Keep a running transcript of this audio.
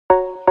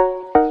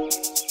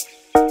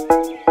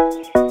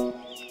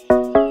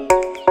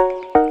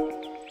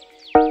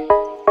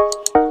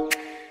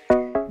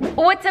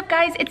What's up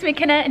guys, it's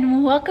MaCenna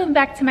and welcome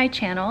back to my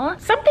channel.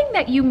 Something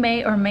that you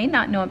may or may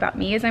not know about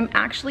me is I'm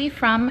actually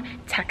from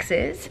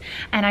Texas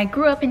and I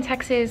grew up in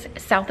Texas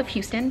south of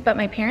Houston, but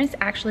my parents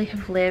actually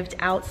have lived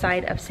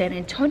outside of San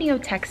Antonio,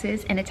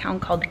 Texas in a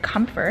town called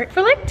Comfort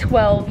for like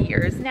 12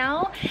 years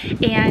now.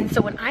 And so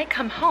when I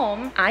come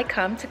home, I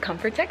come to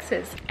Comfort,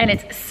 Texas. And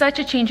it's such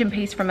a change in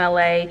pace from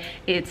LA.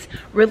 It's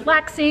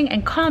relaxing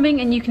and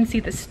calming and you can see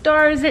the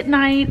stars at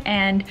night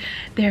and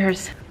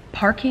there's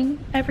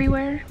parking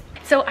everywhere.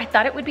 So I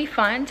thought it would be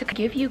fun to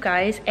give you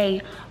guys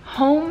a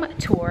home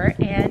tour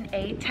and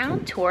a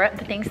town tour of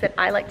the things that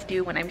I like to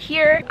do when I'm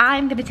here.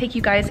 I'm gonna take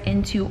you guys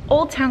into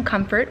Old Town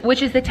Comfort,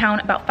 which is the town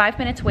about 5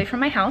 minutes away from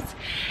my house.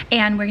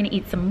 And we're gonna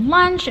eat some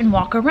lunch and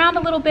walk around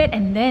a little bit.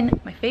 And then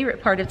my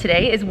favorite part of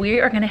today is we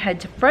are gonna head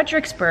to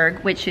Fredericksburg,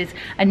 which is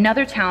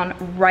another town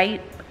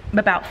right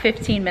about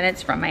 15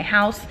 minutes from my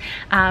house,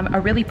 a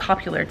really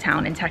popular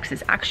town in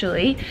Texas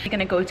actually. We're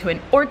gonna go to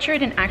an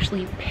orchard and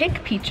actually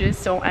pick peaches,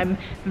 so I'm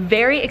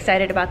very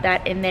excited about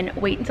that. And then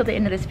wait until the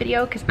end of this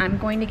video because I'm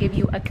going to give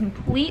you a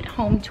complete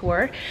home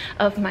tour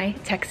of my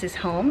Texas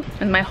home.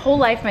 And my whole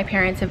life my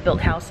parents have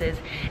built houses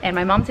and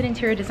my mom's an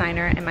interior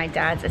designer and my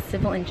dad's a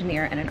civil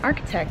engineer and an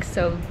architect,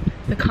 so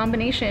the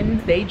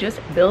combination, they just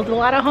build a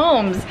lot of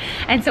homes.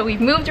 And so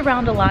we've moved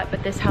around a lot,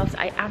 but this house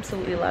I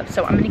absolutely love.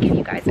 So I'm gonna give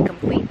you guys a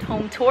complete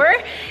home tour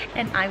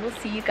and I will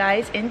see you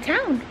guys in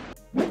town.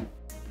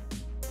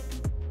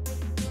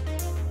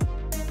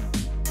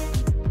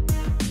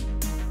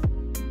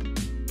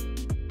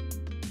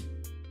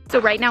 So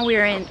right now we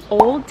are in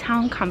Old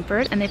Town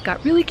Comfort and they've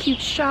got really cute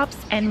shops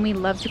and we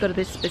love to go to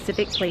this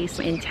specific place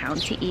in town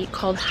to eat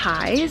called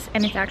High's,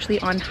 and it's actually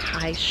on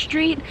High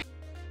Street.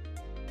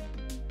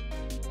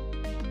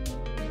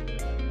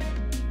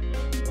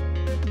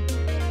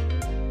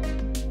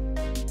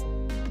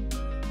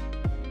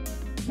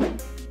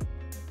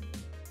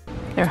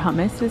 Their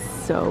hummus is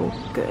so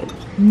good.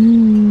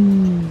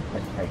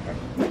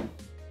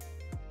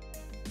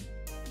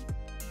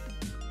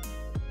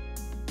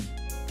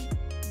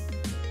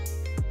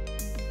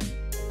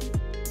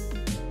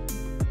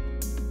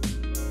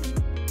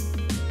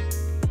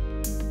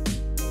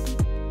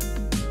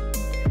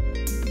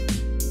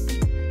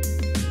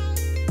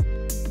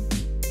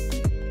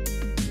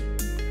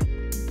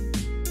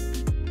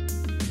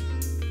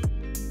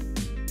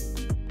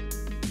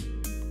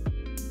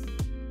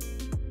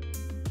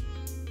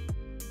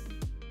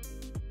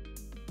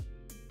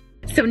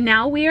 So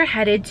now we are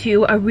headed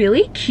to a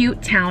really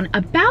cute town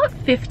about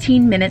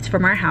 15 minutes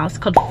from our house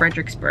called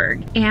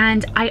Fredericksburg.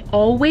 And I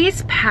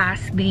always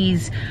pass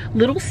these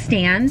little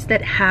stands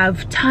that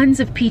have tons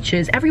of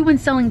peaches.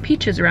 Everyone's selling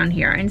peaches around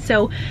here. And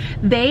so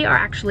they are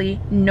actually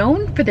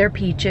known for their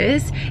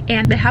peaches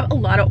and they have a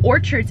lot of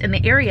orchards in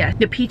the area.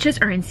 The peaches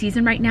are in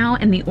season right now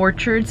and the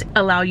orchards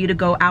allow you to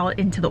go out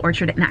into the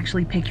orchard and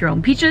actually pick your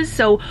own peaches.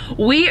 So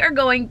we are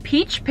going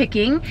peach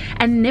picking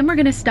and then we're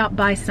gonna stop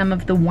by some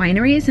of the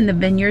wineries and the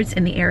vineyards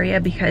in the area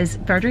because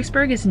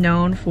Fredericksburg is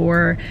known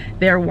for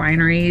their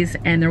wineries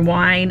and their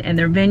wine and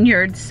their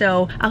vineyards.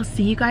 So I'll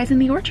see you guys in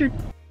the orchard.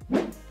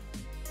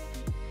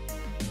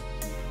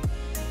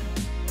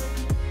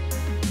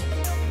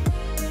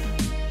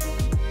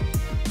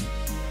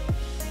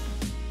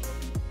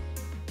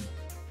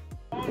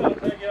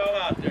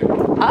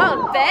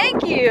 Oh,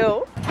 thank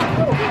you.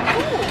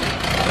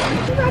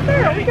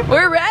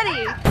 We're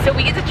ready. So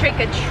we get to take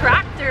a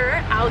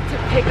tractor out to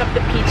pick up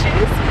the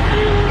peaches.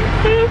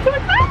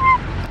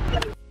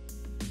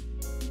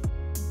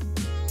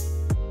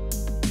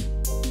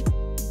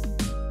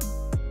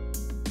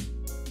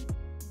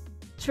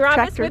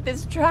 Travis with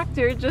his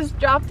tractor just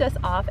dropped us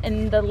off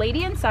and the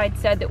lady inside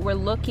said that we're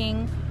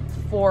looking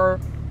for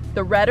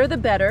the redder the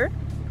better.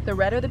 The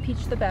redder the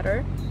peach the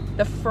better.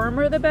 The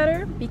firmer the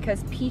better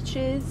because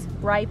peaches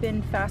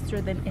ripen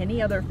faster than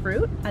any other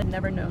fruit. I'd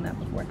never known that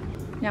before.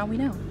 Now we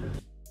know.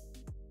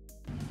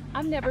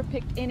 I've never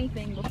picked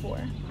anything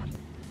before.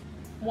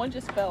 One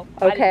just fell.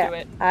 Okay, I didn't do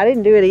it. I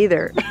didn't do it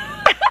either.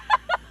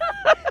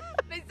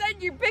 They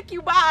said you pick,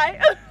 you buy.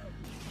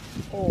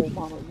 Oh,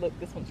 Mama, look,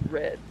 this one's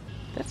red.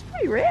 That's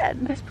pretty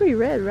red. That's pretty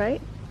red,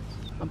 right?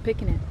 I'm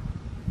picking it.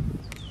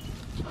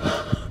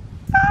 Ah,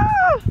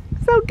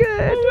 so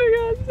good.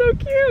 Oh my God, so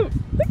cute.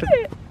 Look at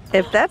it.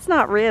 If that's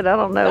not red, I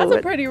don't know. That's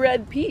a pretty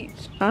red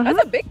peach.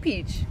 That's a big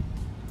peach.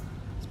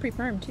 It's pretty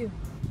firm too.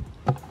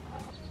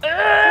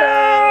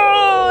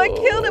 Oh, I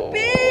killed a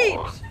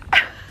peach.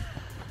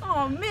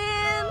 Oh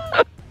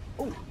man.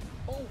 Oh,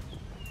 oh.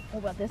 What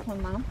about this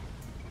one, Mom?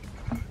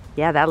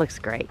 Yeah, that looks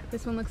great.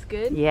 This one looks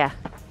good? Yeah.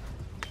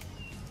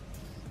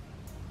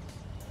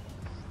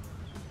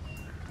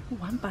 Oh,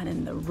 I'm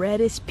finding the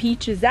reddest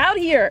peaches out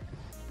here.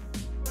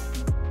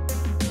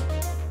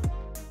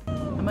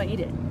 I'm gonna eat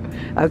it.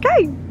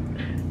 Okay.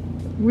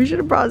 We should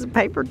have brought us a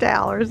paper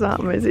towel or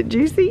something. Is it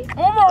juicy?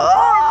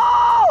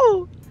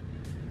 Oh!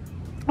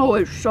 Oh,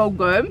 it's so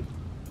good.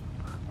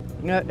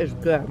 That is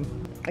good.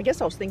 I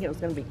guess I was thinking it was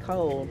going to be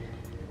cold.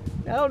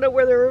 I don't know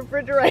where the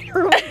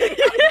refrigerator was.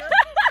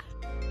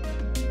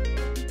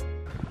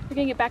 We're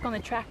gonna get back on the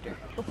tractor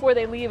before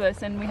they leave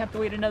us, and we have to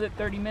wait another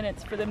 30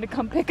 minutes for them to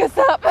come pick us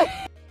up. I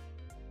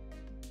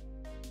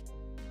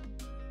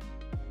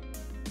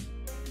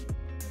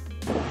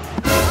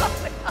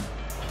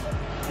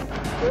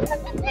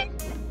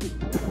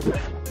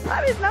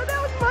didn't know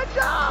that was my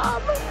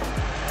job.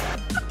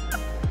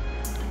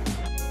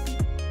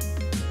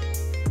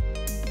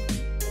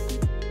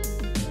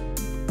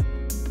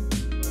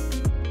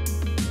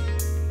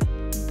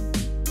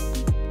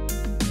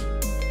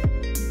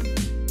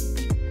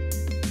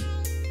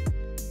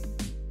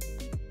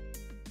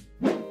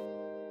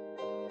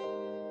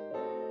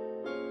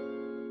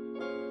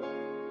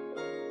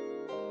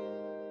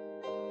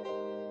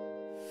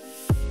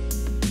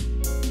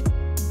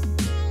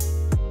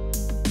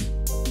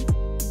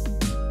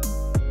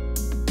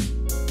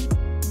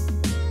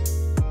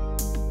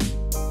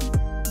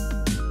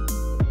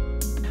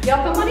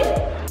 Y'all come on in.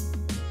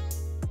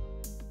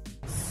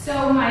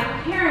 So my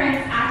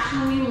parents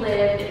actually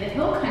lived in the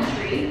hill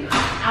country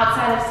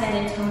outside of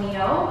San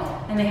Antonio,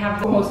 and they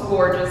have the most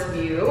gorgeous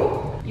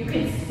view. You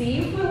can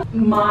see for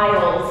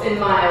miles and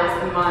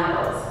miles and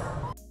miles.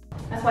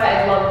 That's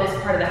why I love this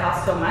part of the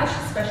house so much,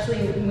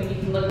 especially when you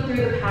can look through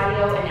the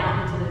patio and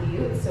out into the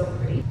view. It's so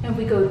pretty. And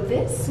we go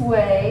this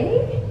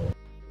way.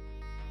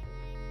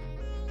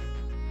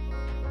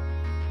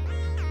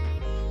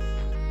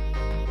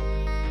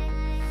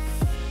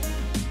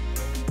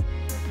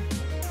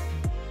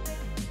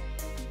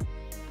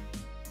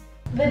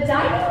 The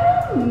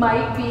dining room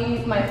might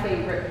be my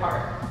favorite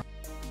part.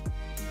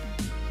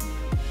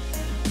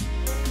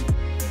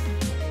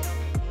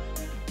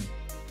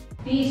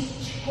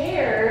 These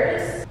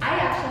chairs, I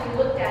actually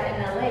looked at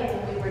in LA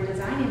when we were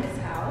designing this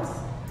house,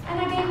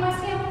 and I gave my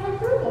stamp of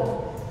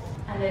approval.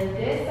 And then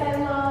this I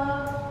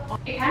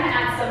love. It kind of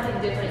adds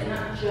something different. It's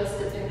not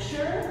just a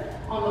picture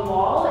on the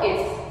wall.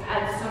 It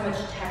adds so much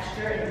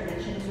texture and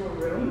dimension to a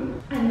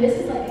room. And this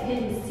is like a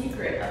hidden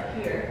secret up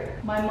here.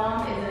 My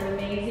mom is an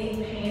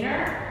amazing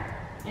painter,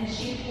 and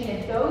she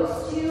painted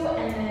those two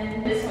and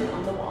then this one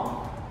on the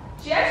wall.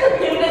 She actually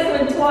painted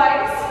this one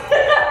twice.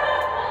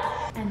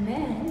 And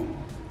then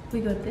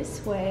we go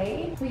this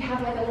way. We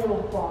have like a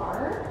little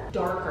bar,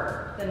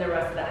 darker than the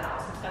rest of the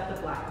house. It's got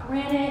the black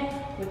granite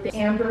with the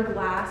amber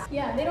glass.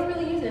 Yeah, they don't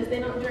really use this,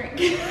 they don't drink.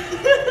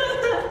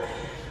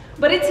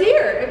 But it's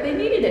here if they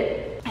needed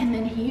it. And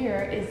then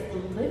here is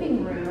the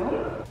living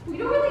room. We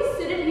don't really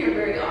sit in here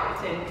very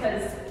often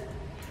because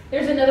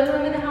there's another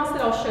room in the house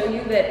that I'll show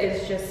you that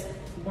is just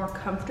more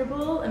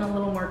comfortable and a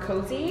little more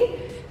cozy.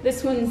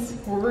 This one's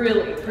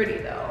really pretty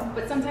though.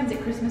 But sometimes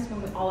at Christmas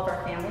when all of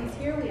our family's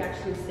here, we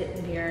actually sit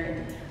in here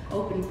and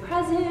open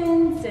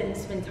presents and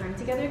spend time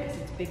together because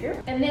it's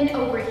bigger. And then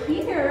over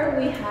here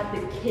we have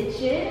the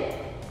kitchen.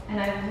 And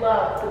I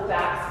love the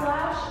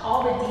backsplash,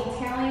 all the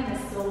detailing, the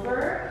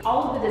silver.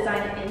 All of the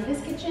design in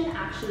this kitchen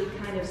actually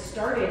kind of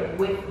started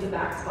with the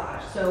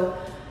backsplash. So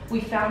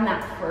we found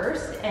that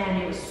first,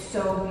 and it was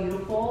so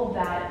beautiful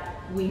that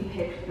we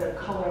picked the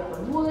color of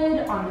the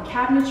wood on the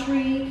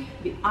cabinetry,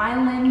 the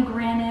island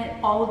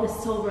granite, all of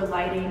the silver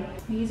lighting.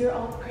 These are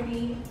all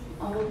pretty,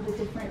 all of the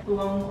different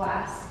blown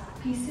glass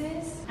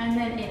pieces. And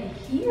then in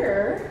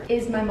here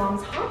is my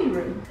mom's hobby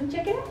room. Come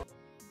check it out.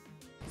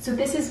 So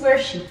this is where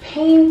she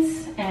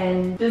paints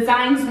and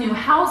designs new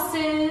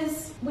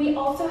houses. We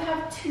also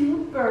have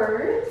two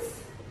birds.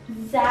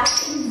 Zach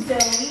and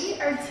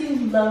Zoe are two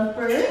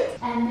lovebirds.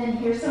 And then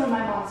here's some of my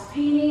mom's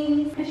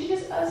paintings. And she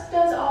just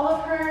does all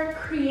of her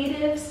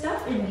creative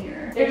stuff in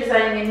here. They're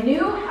designing a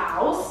new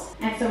house.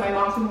 And so my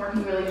mom's been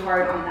working really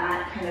hard on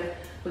that, kind of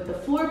with the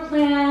floor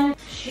plan.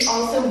 She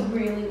also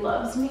really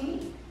loves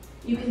me.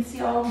 You can see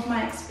all of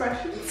my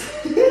expressions.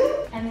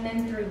 And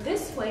then through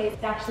this way,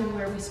 it's actually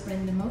where we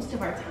spend the most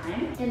of our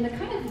time, in the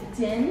kind of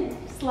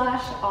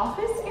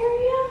den/office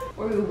area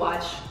where we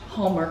watch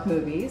Hallmark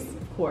movies,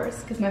 of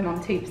course, because my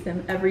mom tapes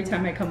them every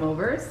time I come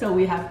over. So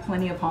we have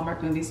plenty of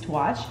Hallmark movies to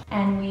watch.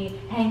 And we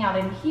hang out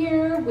in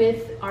here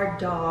with our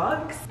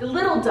dogs, the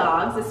little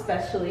dogs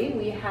especially.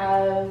 We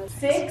have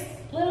 6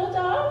 little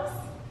dogs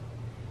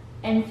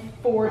and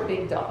 4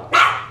 big dogs.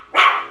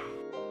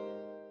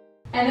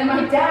 And then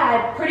my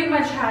dad pretty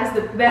much has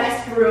the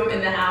best room in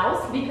the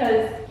house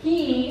because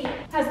he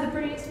has the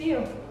prettiest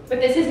view. But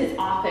this is his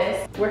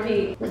office where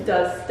he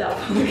does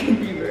stuff on the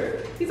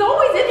computer. He's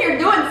always in here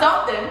doing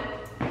something.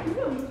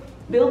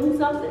 Building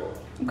something.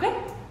 Okay,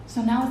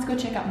 so now let's go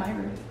check out my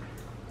room.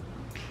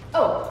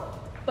 Oh,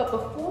 but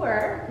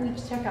before we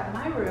check out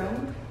my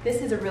room,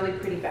 this is a really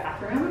pretty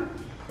bathroom.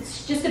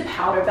 It's just a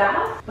powder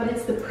bath, but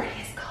it's the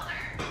prettiest color.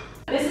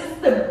 This is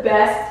the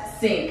best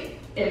sink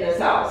in this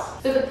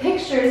house. So the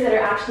pictures that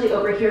are actually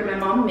over here my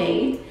mom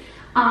made,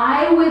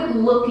 I went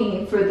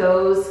looking for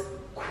those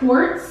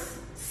quartz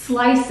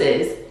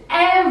slices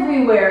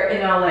everywhere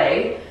in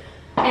LA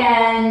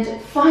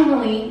and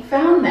finally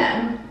found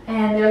them.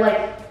 And they're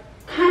like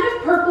kind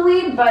of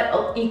purpley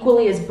but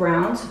equally as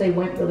brown, so they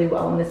went really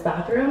well in this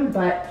bathroom.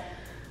 But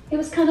it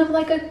was kind of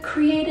like a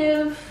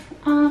creative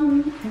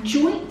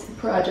joint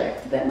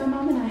project that my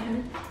mom and I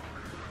had.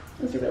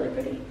 Those are really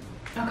pretty.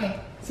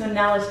 Okay, so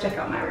now let's check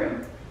out my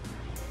room.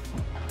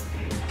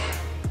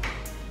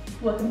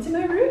 Welcome to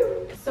my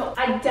room. So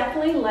I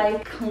definitely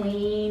like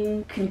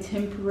clean,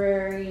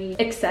 contemporary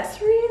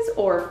accessories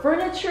or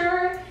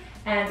furniture.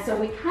 And so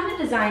we kind of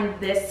designed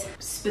this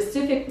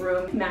specific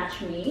room,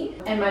 match me.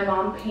 And my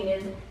mom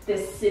painted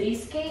this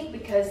cityscape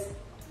because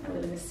I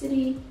live in the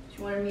city.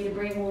 She wanted me to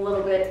bring a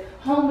little bit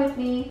home with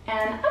me.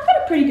 And I've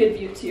got a pretty good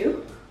view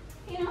too,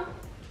 you know.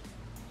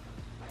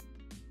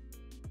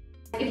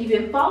 If you've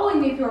been following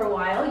me for a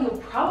while, you'll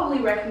probably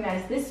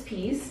recognize this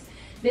piece.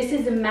 This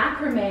is a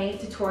macrame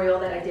tutorial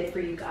that I did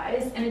for you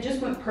guys, and it just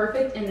went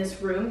perfect in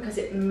this room because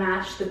it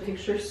matched the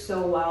picture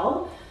so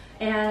well,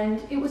 and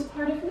it was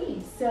part of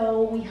me.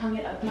 So we hung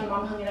it up, my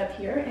mom hung it up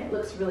here, and it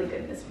looks really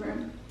good in this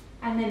room.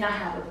 And then I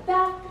have a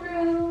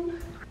bathroom,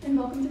 and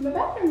welcome to my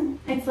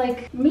bathroom. It's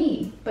like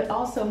me, but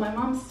also my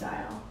mom's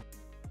style.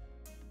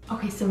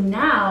 Okay, so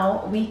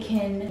now we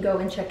can go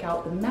and check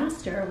out the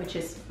master, which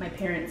is my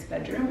parents'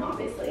 bedroom,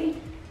 obviously,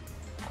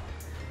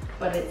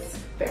 but it's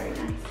very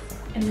nice.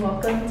 And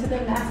welcome to the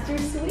master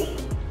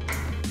suite.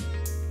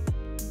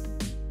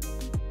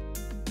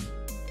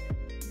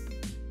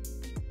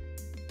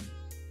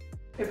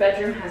 Your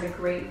bedroom has a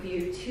great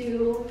view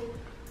too,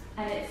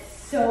 and it's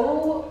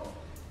so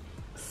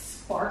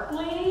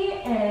sparkly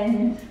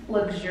and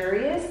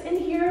luxurious in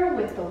here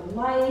with the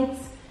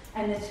lights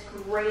and this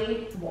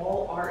great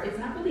wall art. It's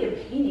not really a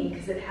painting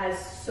because it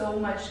has so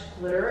much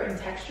glitter and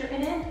texture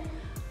in it.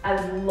 I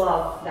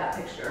love that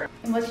picture.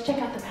 And let's check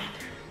out the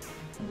bathroom.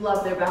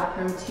 Love their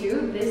bathroom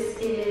too. This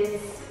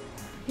is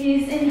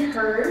his and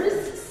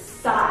hers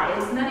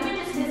size. Not even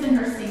just his and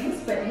her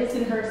sinks, but his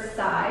and her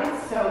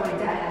size. So my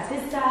dad has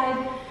his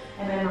side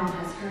and my mom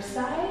has her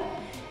side.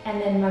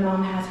 And then my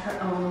mom has her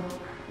own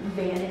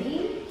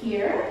vanity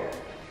here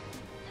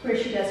where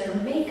she does her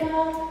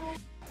makeup.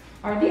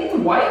 Are these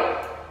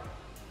white?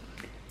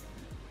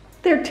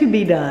 They're to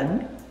be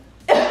done.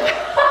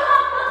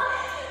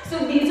 So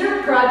these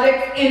are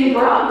projects in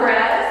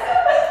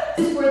progress.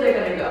 This is where they're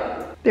gonna go.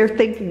 They're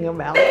thinking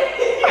about it.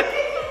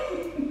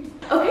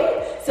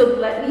 Okay, so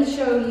let me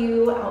show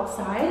you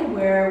outside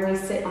where we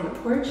sit on the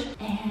porch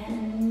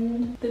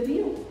and the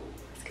view.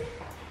 Let's go.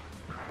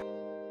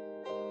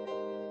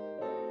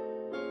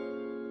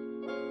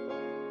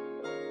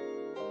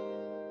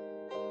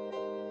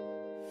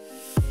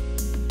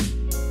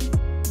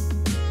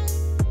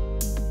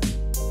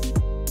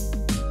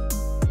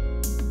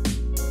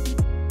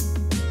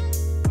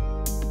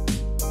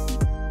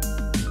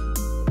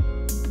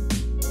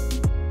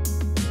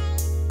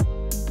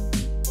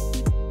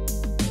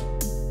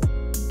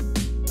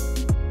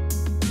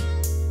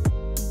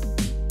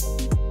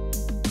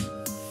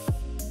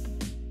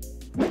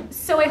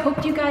 So I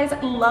hope you guys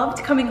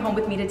loved coming home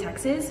with me to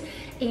Texas.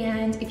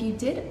 And if you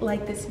did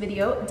like this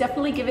video,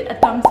 definitely give it a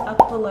thumbs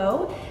up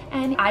below.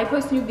 And I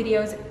post new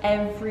videos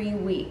every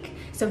week.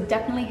 So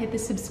definitely hit the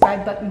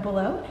subscribe button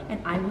below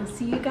and I will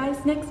see you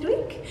guys next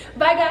week.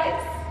 Bye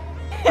guys.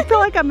 I feel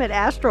like I'm at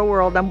Astro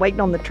World. I'm waiting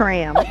on the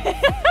tram.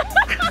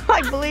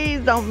 Like,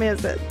 please don't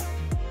miss it.